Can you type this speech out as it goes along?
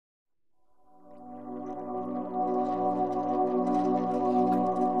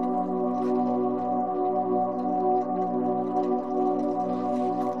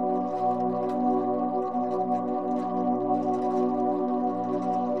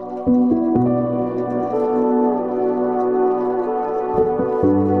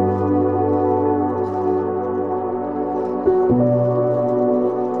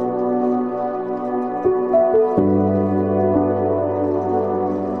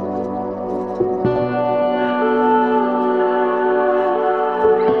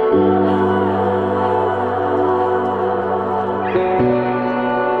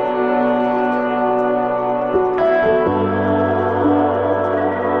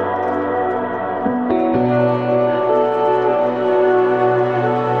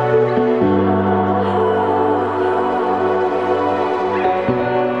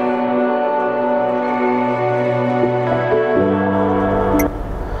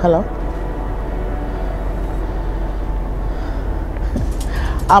Hello?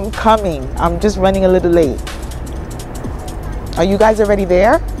 I'm coming. I'm just running a little late. Are you guys already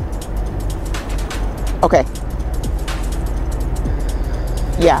there? Okay.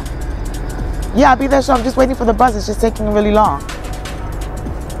 Yeah. Yeah, I'll be there, so I'm just waiting for the bus. It's just taking really long.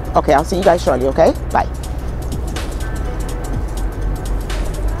 Okay, I'll see you guys shortly, okay? Bye.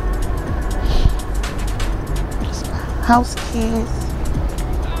 House keys.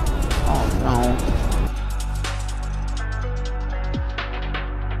 Oh no.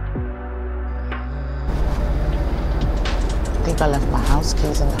 I think I left my house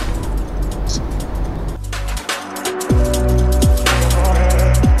keys in the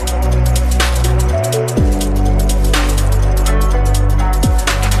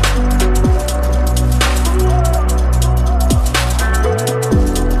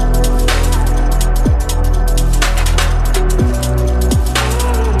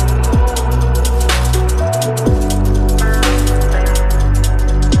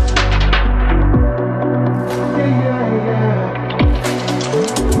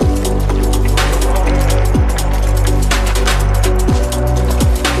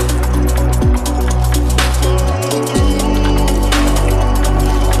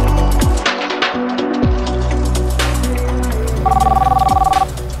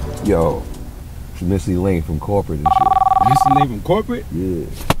Yo, it's Missy Lane from corporate and shit. Missy Lane from corporate? Yeah.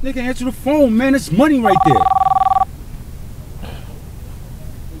 Nigga, answer the phone, man. It's money right there.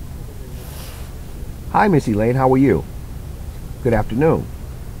 Hi, Missy Lane. How are you? Good afternoon.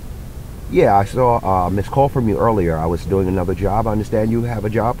 Yeah, I saw a missed call from you earlier. I was doing another job. I understand you have a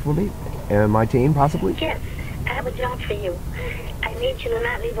job for me and my team, possibly? Yes, I have a job for you. I need you to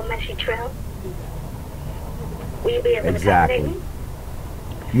not leave a messy trail. Will you be able to accommodate me?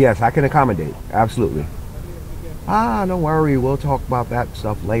 Yes, I can accommodate. Absolutely. Don't worry. We'll talk about that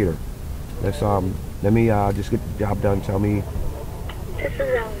stuff later. Let's let me just get the job done. Tell me. This is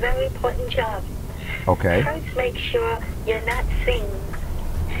a very important job. Okay. First, make sure you're not seen.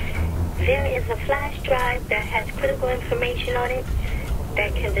 There is a flash drive that has critical information on it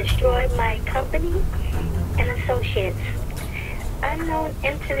that can destroy my company and associates. Unknown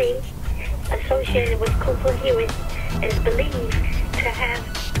entity associated with Cooper Hewitt is believed to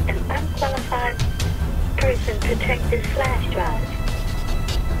have an unqualified person protect this flash drive.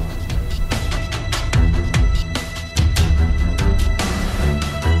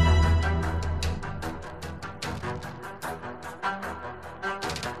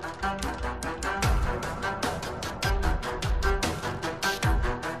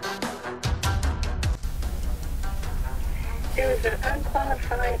 There is an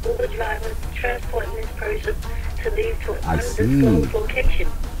unqualified Uber driver transporting this person to leave to an undisclosed location.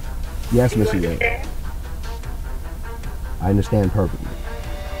 Yes, Missy Lane. I understand perfectly.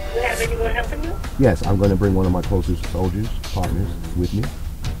 Do you have anyone helping you? Yes, I'm going to bring one of my closest soldiers, partners, with me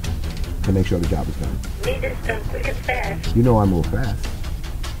to make sure the job is done. Need this done quick and fast. You know I move fast.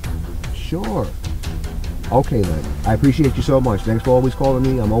 Sure. Okay then. I appreciate you so much. Thanks for always calling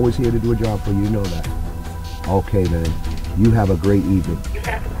me. I'm always here to do a job for you. You know that. Okay then. You have a great evening. You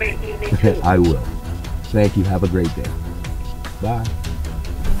have a great evening too. I will. Thank you. Have a great day. Bye.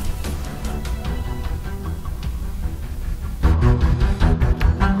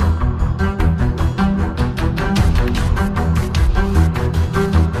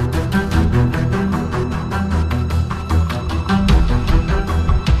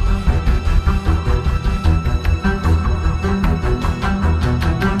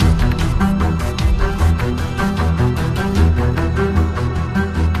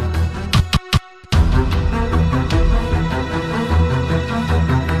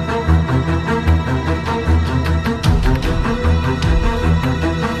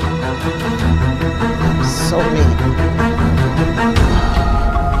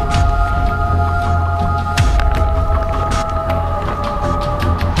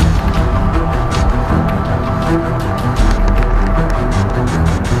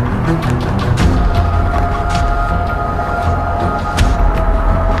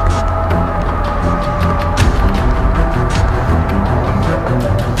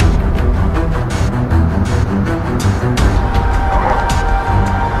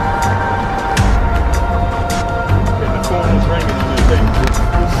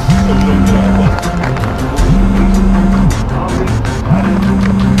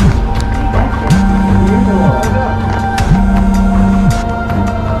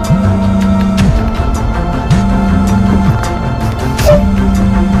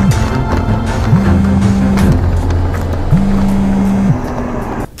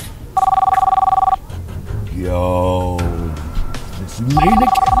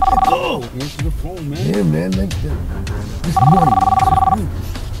 Go. Answer the phone, man. Yeah, man. Like, this money, man.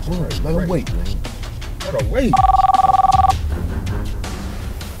 All right, let him wait, man. Gotta wait.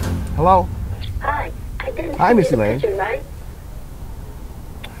 Hello? Hi. I didn't Hi, send Miss you the Elaine. picture, right?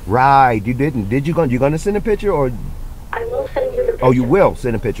 Right, you didn't. Did you gonna send a picture or? I will send you the picture. Oh, you will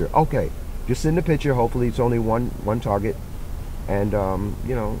send a picture. Okay, just send a picture. Hopefully, it's only one target, and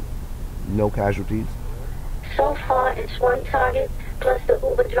you know, no casualties. So far, it's one target plus the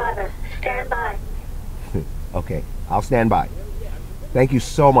Uber driver. Stand by. Okay, I'll stand by. Thank you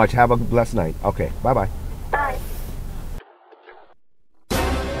so much. Have a blessed night. Okay, bye-bye. Bye.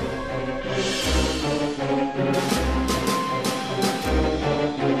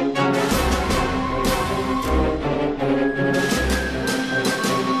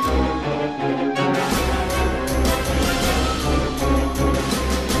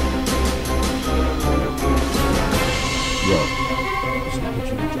 Yo, this is the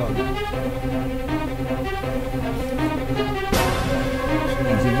picture of the target.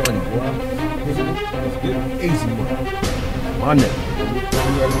 Easy money, boy. Let's get it. Easy money. My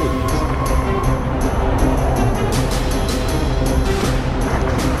nigga.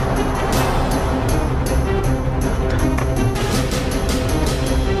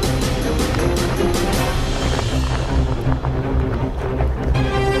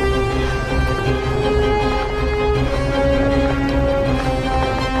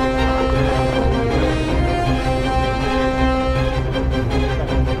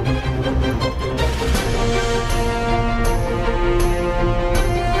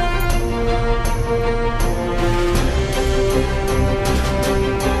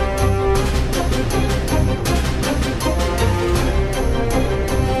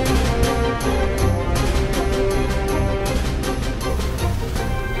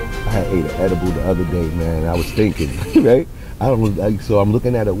 I ate an edible the other day, man. I was thinking, right? So I'm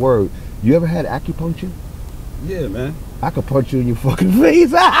looking at a word. You ever had acupuncture? Yeah, man. I could punch you in your fucking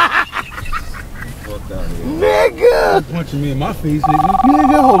face. Fuck out here. Nigga! You punching me in my face, nigga.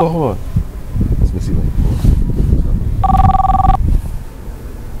 Nigga, hold on. It's Missy Lane.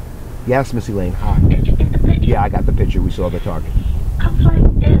 Yes, Missy Lane. Hi. Did you get the picture? Yeah, I got the picture. We saw the target. Her flight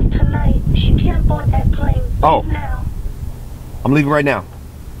is tonight. She can't board that plane. Oh. Leave now. I'm leaving right now.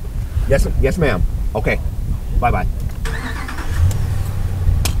 Yes, ma'am. Okay. Bye-bye.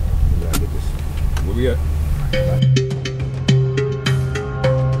 Where we at?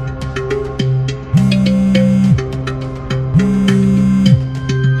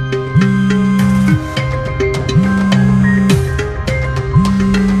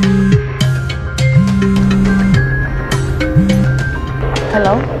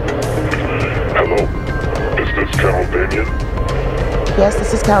 Hello? Hello, is this Carol Damien? Yes,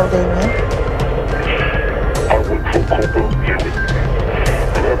 this is Carol Damien. I work for Cooper Hewitt.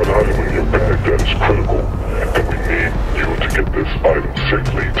 You have an item in your bag that is critical, and we need you to get this item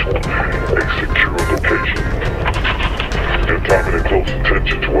safely to a secure location. Your time and close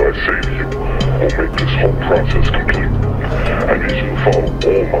attention to what I say to you will make this whole process complete. I need you to follow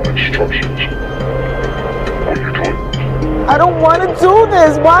all my instructions. Will you do it? I don't want to do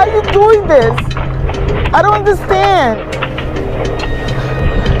this. Why are you doing this? I don't understand.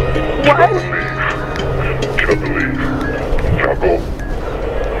 Why? Can't believe. Now go.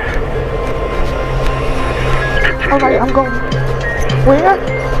 All right, I'm going. Where?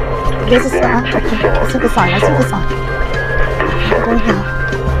 There's a sign. Okay, I see the sign. I see the sign. I'm going now.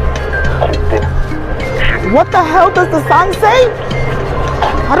 What the hell does the sign say?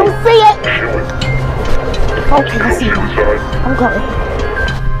 I don't see it. Okay, I see that. I'm going.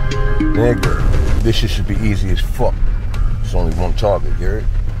 Nigga, this shit should be easy as fuck. It's only one target, hear it?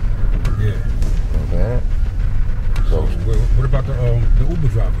 Yeah. Okay. So, What about the Uber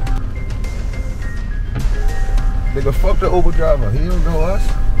driver? nigga, fuck the Uber driver. He don't know us.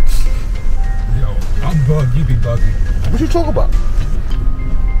 Yo, I'm bugged, you be bugging. What you talking about?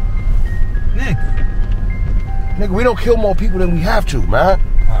 Nigga. Nigga, we don't kill more people than we have to, man.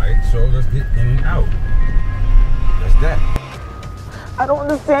 Alright, so let's get in and out. That's that. I don't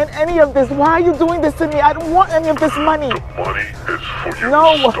understand any of this. Why are you doing this to me? I don't want any of this money. Money is for you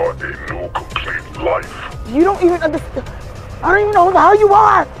No. to start a new, complete life. You don't even understand. I don't even know who the hell you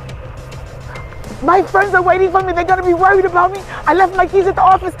are. My friends are waiting for me. They're gonna be worried about me. I left my keys at the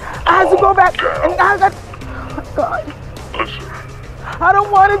office. I had to go back, and I got. Oh my God. Listen, I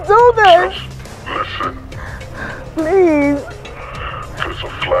don't want to do this. listen. Please. There's a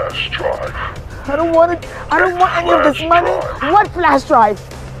flash drive. I don't want it. I don't want any of this money. What flash drive?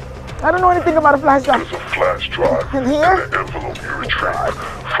 I don't know anything about a flash drive. There's a flash drive In here? the envelope you retrieved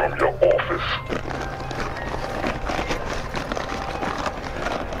from your office.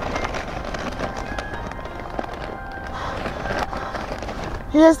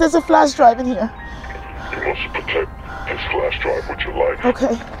 Yes, there's a flash drive in here. You must protect this flash drive with your life.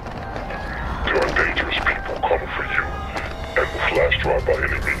 Okay. There are dangerous people coming for you and the flash drive by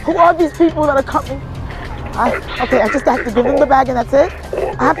any means. Who are these people that are coming? Okay, I just have to give them the bag and that's it?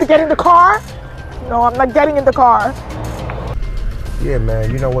 I have to get in the car? No, I'm not getting in the car. Yeah,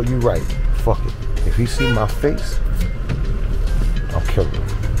 man, you know what? You're right. Fuck it. If he see my face, I'll kill him.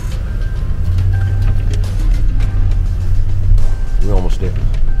 We're almost there.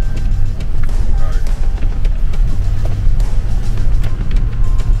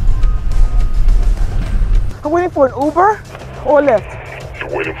 I'm waiting for an Uber or Lyft.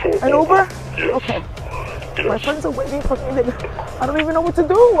 You're waiting for an Uber? Yes. Okay. Yes. My friends are waiting for me. I don't even know what to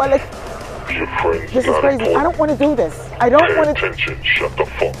do. Your friends. This is crazy. Important. I don't want to do this. I don't want to. Pay attention. Shut the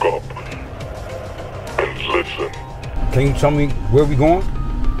fuck up. And listen. Can you tell me where we going?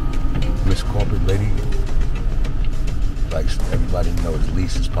 Miss Corporate Lady likes everybody to know as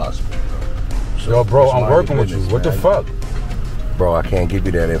least as possible, bro. So Yo, bro, just I'm mind working your with you. business, What the man. fuck? Bro, I can't give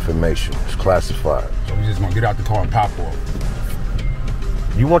you that information. It's classified. So we just gonna get out the car and pop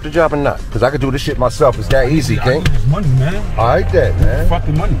off. You want the job or not? Because I could do this shit myself. It's that easy, I King. need this money, man. All right, then, man.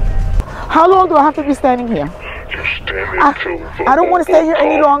 Fucking money. How long do I have to be standing here? You're standing till the I don't want to stay here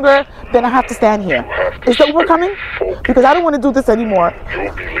any longer than I have to stand here. Is the Uber coming? Because I don't want to do this anymore.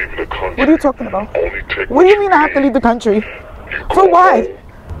 You'll be leaving the country. What are you talking about? Only take What do you mean I have to leave the country? You For what?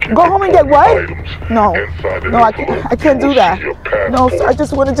 Go home and get what? No. Inside the No, I can't do that. No, sir, I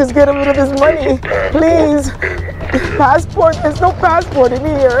just want to just get rid of this money. Please. Passport. There's no passport in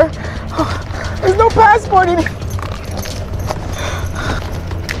here. There's no passport in here.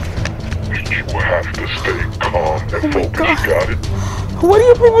 You have to stay calm and focus. God. You got it? What are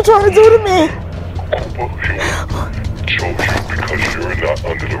you people trying to do to me? Cooper, Hewitt chose you because you're not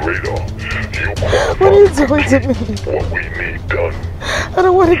under the radar. You qualify What are you doing to me? what we need done. I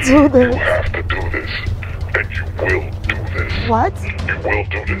don't want to do You this. have to do this. And you will do this. What? You will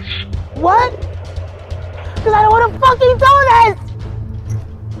do this. What? Because I don't want to fucking do this!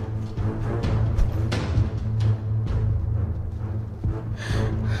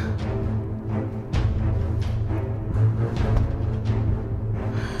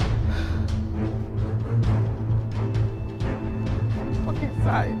 Fucking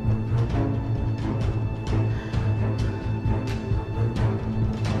side.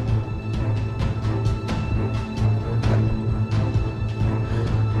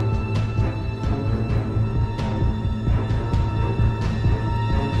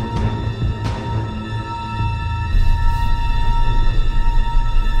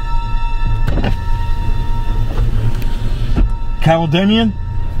 Carol Damien?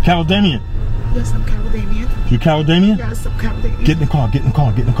 Carol Damien? Yes, I'm Carol Damien. You Carol Damien? Yes, I'm Carol Damien. Get in the car, get in the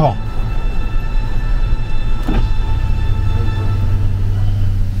car, get in the car.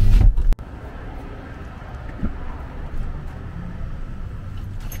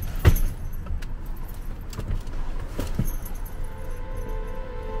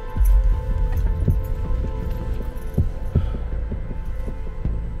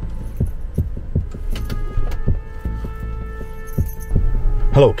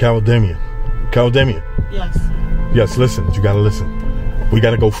 Hello, Carol Damien. Carol Damien. Yes. Yes, listen, you gotta listen. We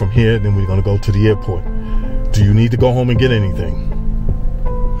gotta go from here, then we're gonna go to the airport. Do you need to go home and get anything?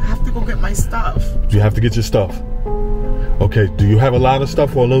 I have to go get my stuff. Do you have to get your stuff? Okay, do you have a lot of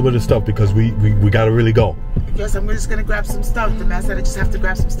stuff or a little bit of stuff? Because we gotta really go. Yes, I'm just gonna grab some stuff. The man said I just have to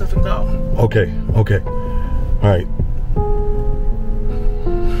grab some stuff and go. Okay, okay. All right.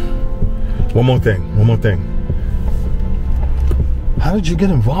 One more thing. How did you get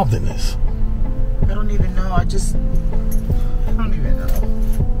involved in this? I don't even know. I don't even know.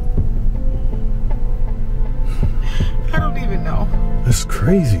 I don't even know. That's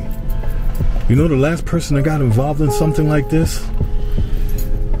crazy. You know the last person that got involved in something like this?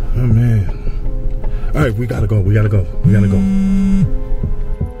 Oh man. All right, we gotta go.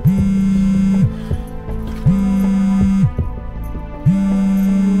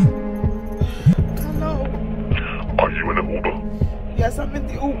 Hello. Are you in an Uber? Yes, I'm in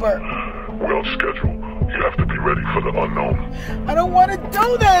the Uber. We're on schedule. You have to be ready for the unknown. I don't want to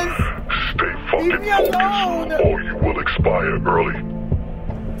do this. Stay fucking Leave me alone. focused or you will expire early.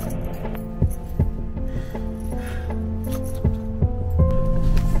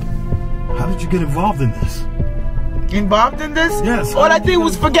 How did you get involved in this? Involved in this? Yes. All I did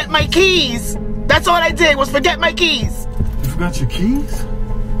was forget my keys. That's all I did was forget my keys. You forgot your keys?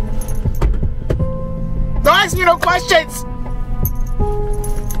 Don't ask me no questions.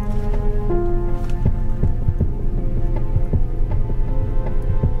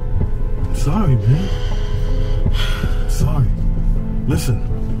 Sorry, man. Sorry. Listen,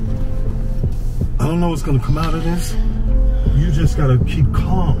 I don't know what's gonna come out of this. You just gotta keep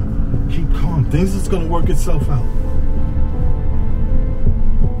calm. Keep calm. Things is gonna work itself out.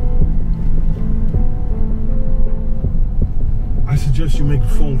 I suggest you make a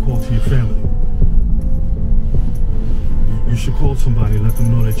phone call to your family. You should call somebody and let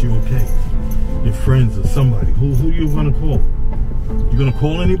them know that you're okay. Your friends or somebody. Who are you gonna call? You gonna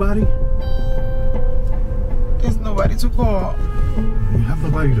call anybody? There's nobody to call. You have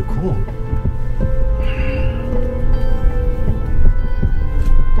nobody to call.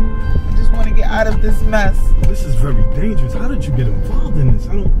 I just want to get out of this mess. This is very dangerous. How did you get involved in this?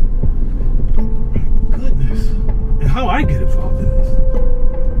 I don't... My goodness. And how I get involved in this?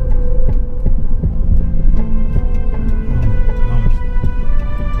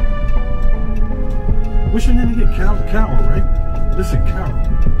 What's your name again? Carol, right? Listen, Carol.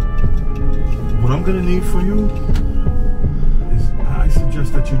 What I'm gonna need from you is, I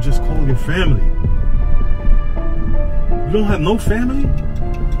suggest that you just call your family. You don't have no family?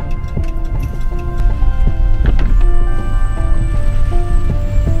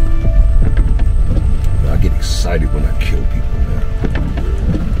 I get excited when I kill people, man.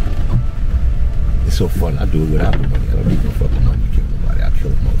 It's so fun. I do it without the money. I don't need no fucking money to kill nobody. I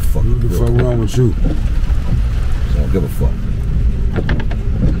kill a motherfucker. What the fuck wrong with you? So I don't give a fuck.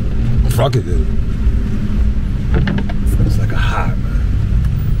 Fuck it then. It's like a high, man.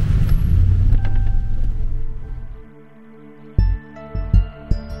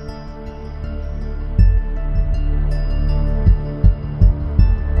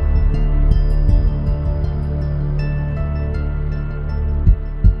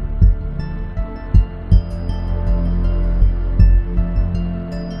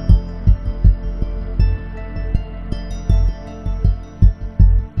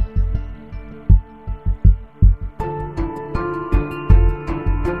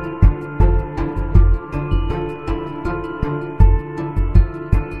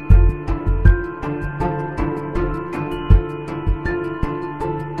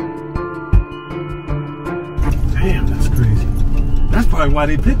 Damn, that's crazy. That's probably why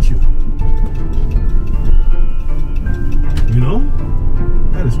they picked you. You know?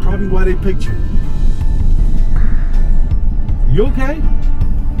 That is probably why they picked you. You okay?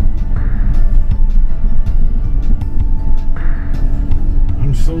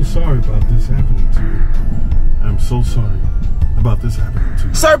 I'm so sorry about this happening to you. I'm so sorry about this happening to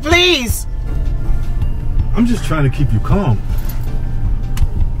you. Sir, please. I'm just trying to keep you calm.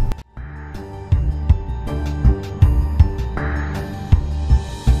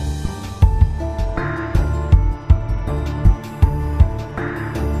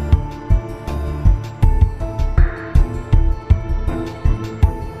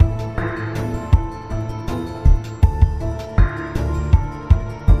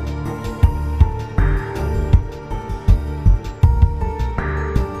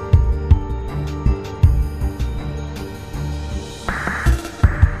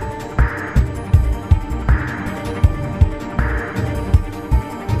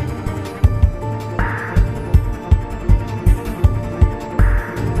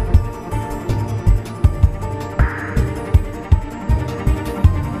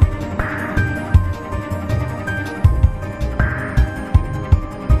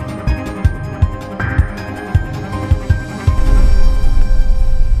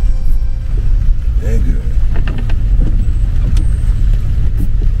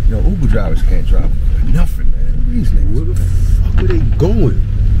 Drivers can't drive for nothing, man. These niggas. Where the fuck are they going?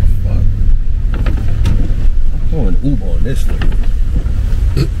 Fuck. I'm calling Uber on this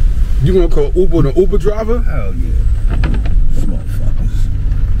thing. You gonna call Uber the Uber driver? Hell yeah. Motherfuckers.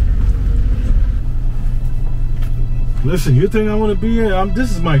 Listen, you think I want to be here?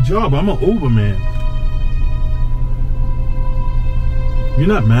 This is my job. I'm an Uber man. You're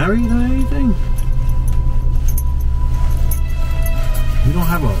not married or anything? You don't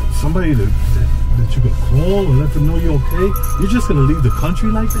have somebody that you can call and let them know you're okay? You're just gonna leave the country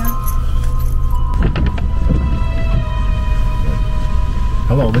like that?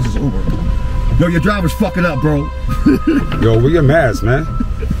 Hello, this is Uber. Yo, your driver's fucking up, bro. Yo, wear your mask, man.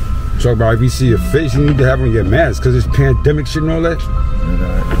 Talk about if you see your face, you need to have on your mask because it's pandemic shit and all that.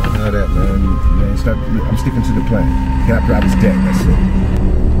 None of that, man. I'm sticking to the plan. Cab driver's dead, that's it.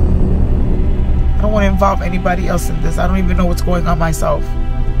 I don't want to involve anybody else in this. I don't even know what's going on myself.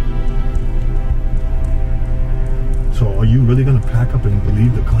 So are you really gonna pack up and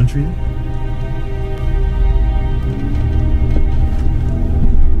leave the country?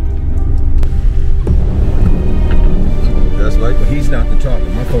 That's like, but he's not the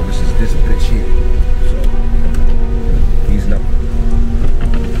target. My focus is this bitch here. So he's not.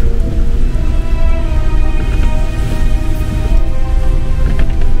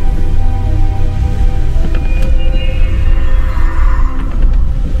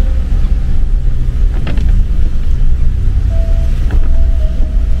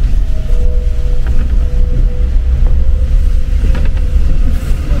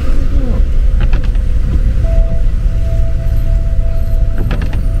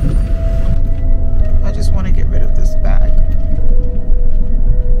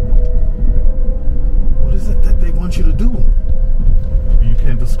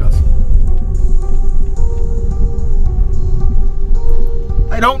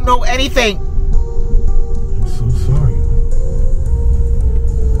 don't know anything. I'm so sorry.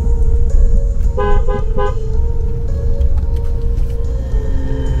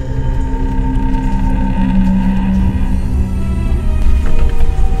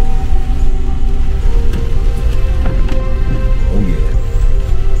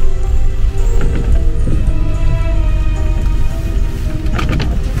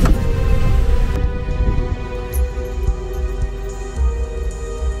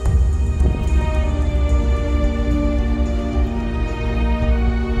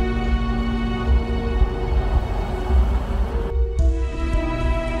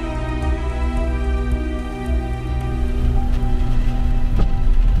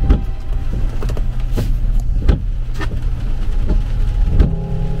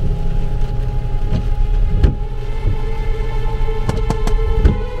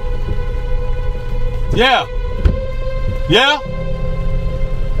 Yeah. Yeah?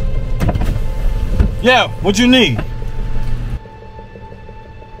 Yeah, what you need?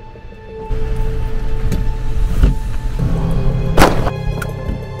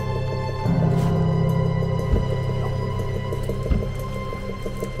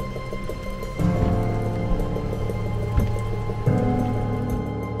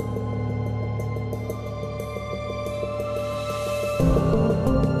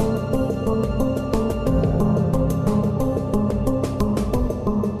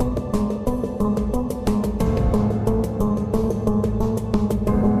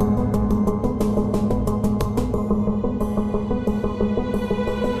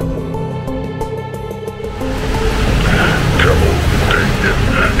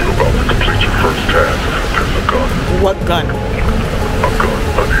 What gun? A gun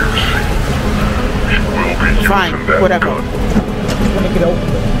under your seat. You will be Fine, using that whatever. gun. Let me get over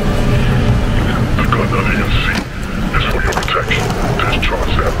there. The gun under your seat is for your protection.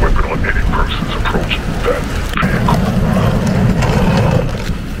 Discharge that weapon on any persons approaching that vehicle.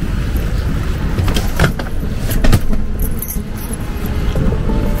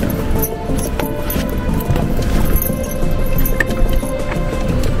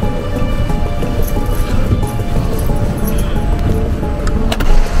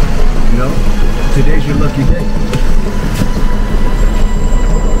 Today's your lucky day.